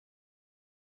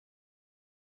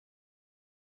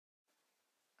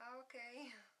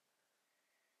Okay.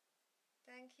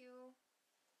 Thank you.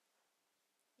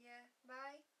 Yeah,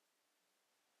 bye.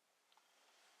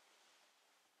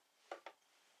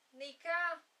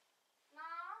 Nika? No?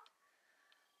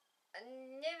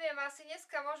 Neviem, asi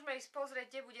dneska môžeme ísť pozrieť,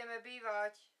 kde budeme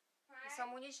bývať.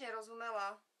 Som mu nič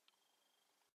nerozumela.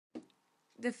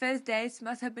 The first days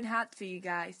must have been hard for you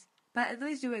guys, but at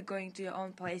least you were going to your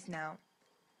own place now.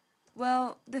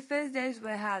 Well, the first days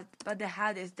were hard, but the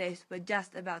hardest days were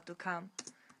just about to come.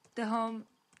 The home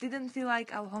didn't feel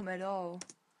like our home at all.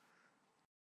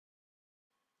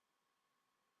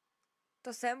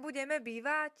 To sem budeme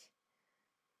bývať?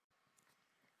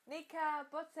 Nika,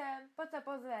 poď sa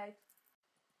pozrieť.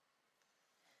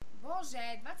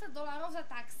 Bože, $20 za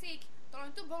taxík, to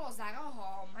len tu bolo za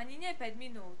rohom. Ani nie 5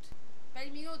 minút.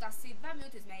 5 minút, asi 2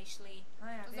 minúty sme išli.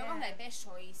 No ja to zrovna je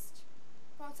pešo ísť.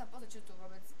 Poď sa pozrieť, čo tu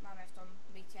vôbec máme v tom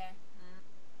byte.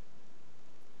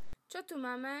 Čo tu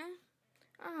máme?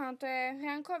 Aha, to je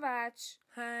hrankovač.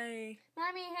 Hej.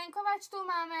 Mami, hrankovač tu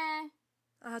máme.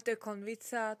 Aha, to je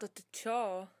konvica, to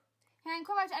čo?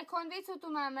 Hrankovač aj konvicu tu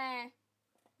máme.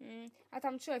 A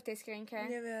tam čo je v tej skrinke?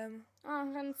 Neviem.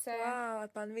 Hrnce. Wow, a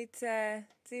panvice,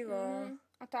 civo.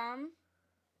 A tam?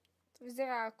 To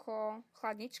vyzerá ako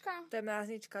chladnička? To je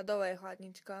mraznička, dole je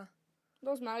chladnička.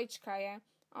 Dosť malička je,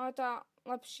 ale tá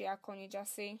lepšie ako nič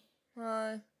asi.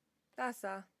 Hej, dá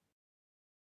sa.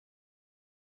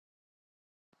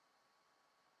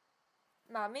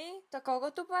 Mami, to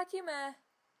koľko tu platíme?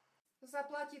 To sa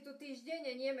platí tu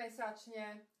týždenne, nie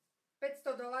mesačne.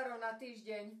 $500 na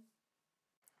týždeň.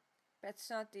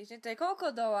 500 na týždeň, to je koľko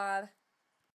dolár?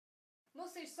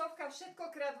 Musíš, Sofka,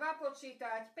 všetko krát 2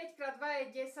 počítať. 5 krát 2 je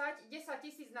 10,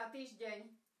 10 000 na týždeň.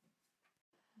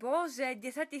 Bože, 10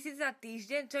 000 na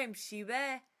týždeň, čo im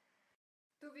šibe?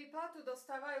 Tu výplatu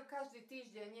dostávajú každý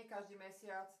týždeň, nie každý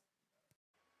mesiac.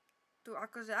 Tu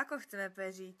akože, ako chceme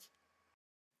prežiť?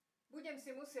 Budem si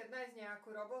musieť nájsť nejakú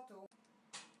robotu.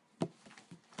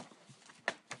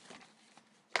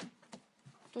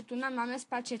 To tu nám máme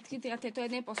spať všetky na tejto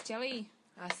jednej posteli?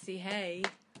 Asi, hej.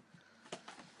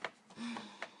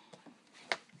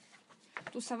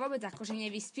 Tu sa vôbec akože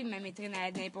nevyspíme my tri na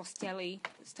jednej posteli.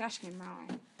 Strašne malé.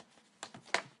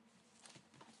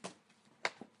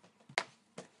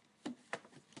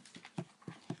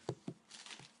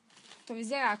 To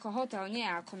vyzerá ako hotel, nie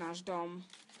ako náš dom.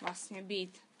 Vlastne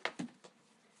byt.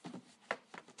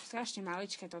 Strašne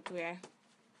maličké to tu je.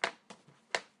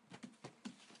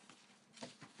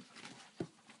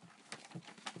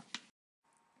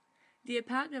 The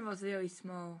apartment was really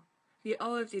small. We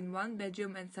all lived in one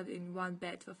bedroom and slept in one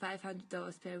bed for $500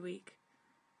 per week.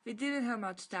 We didn't have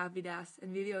much staff with us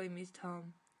and we really missed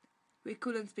home. We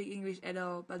couldn't speak English at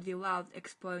all, but we loved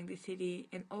exploring the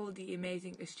city and all the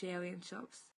amazing Australian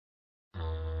shops.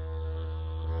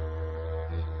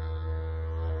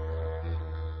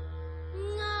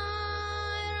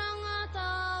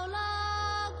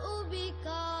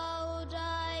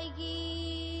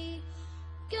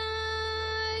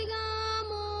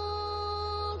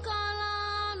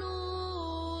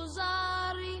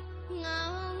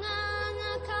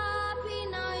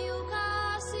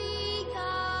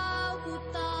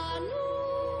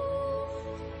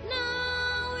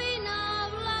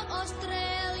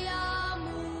 Australia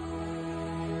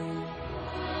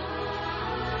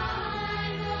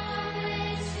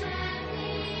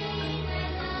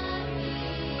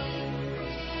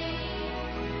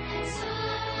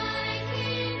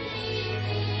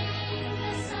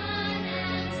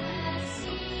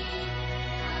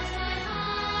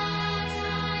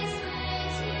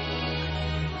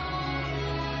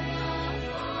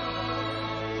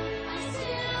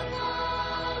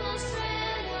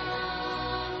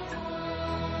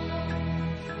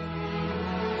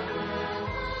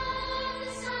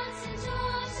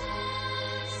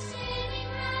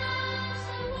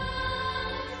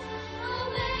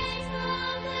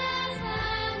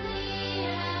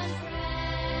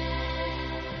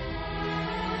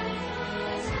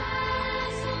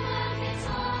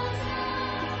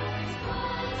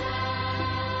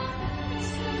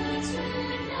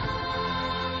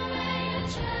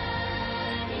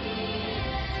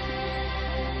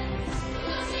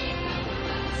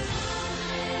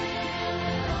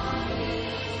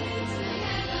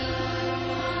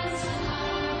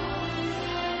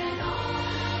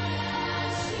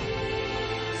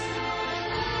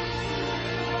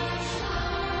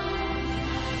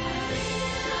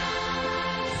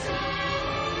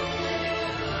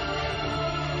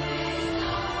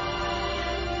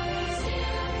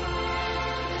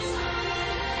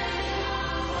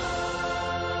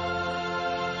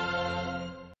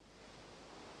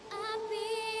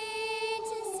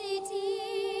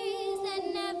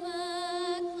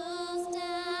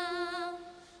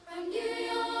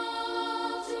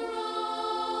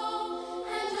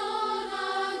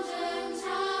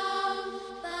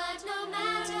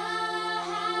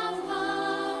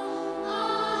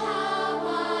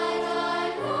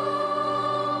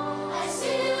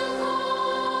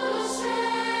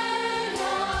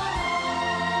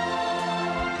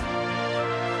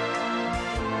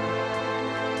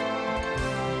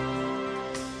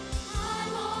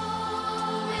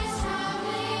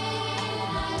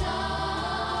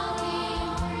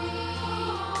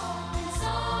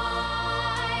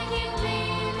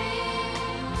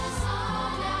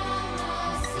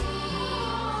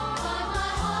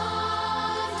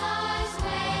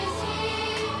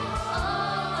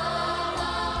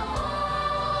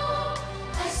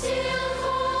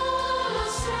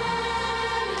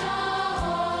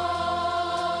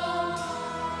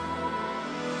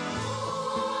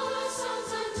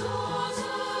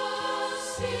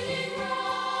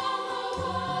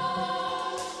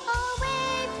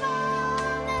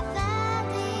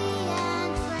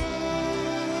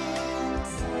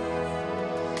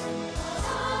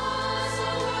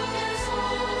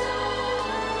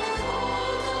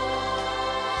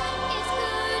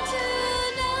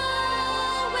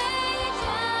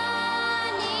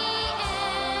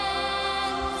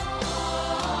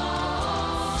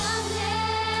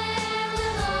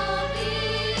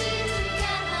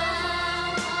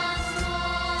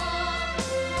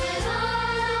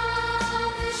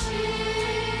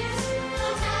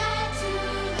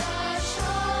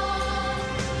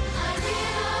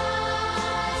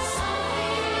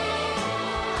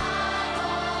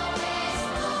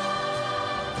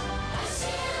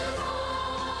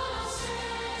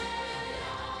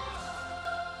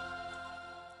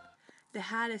The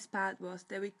hardest part was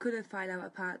that we couldn't find our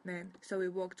apartment, so we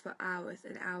walked for hours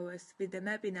and hours with the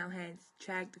map in our hands,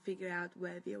 trying to figure out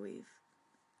where we live.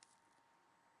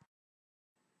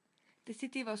 The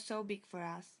city was so big for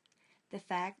us. The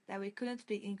fact that we couldn't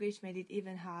speak English made it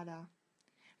even harder.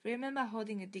 We remember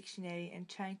holding a dictionary and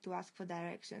trying to ask for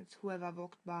directions whoever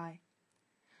walked by.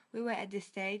 We were at the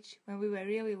stage when we were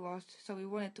really lost, so we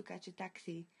wanted to catch a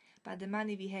taxi, but the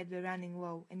money we had were running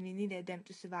low and we needed them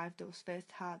to survive those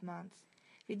first hard months.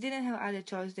 We didn't have other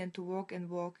choice than to walk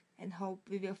and hope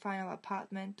we will find our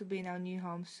apartment to be in our new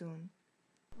home soon.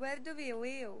 Where do we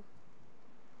live?